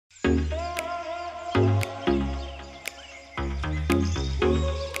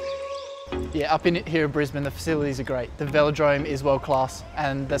Yeah, up in here in Brisbane, the facilities are great. The velodrome is world class,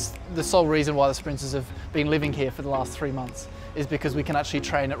 and that's the sole reason why the sprinters have been living here for the last 3 months, is because we can actually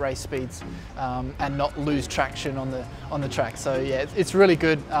train at race speeds and not lose traction on the track. So yeah, it's really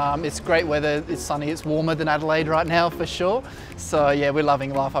good. It's great weather, it's sunny, it's warmer than Adelaide right now for sure. So yeah, we're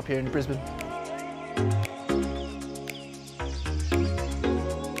loving life up here in Brisbane.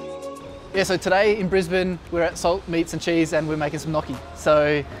 Yeah, so today in Brisbane, we're at Salt, Meats and Cheese and we're making some gnocchi.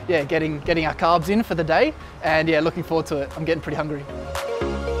 So yeah, getting our carbs in for the day, and yeah, looking forward to it. I'm getting pretty hungry.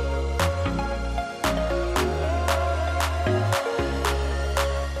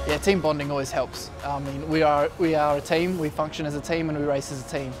 Yeah, team bonding always helps. I mean, we are a team, we function as a team and we race as a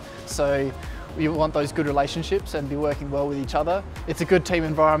team. So we want those good relationships and be working well with each other. It's a good team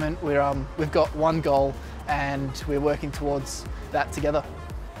environment. We've got one goal and we're working towards that together.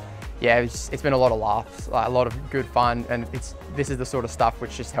 Yeah, it's been a lot of laughs, a lot of good fun, and this is the sort of stuff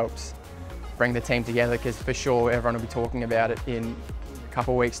which just helps bring the team together, because for sure everyone will be talking about it in a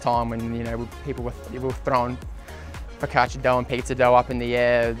couple of weeks' time when, you know, people were throwing focaccia dough and pizza dough up in the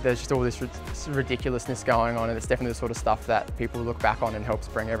air. There's just all this ridiculousness going on, and it's definitely the sort of stuff that people look back on and helps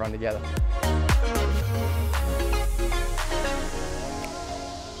bring everyone together.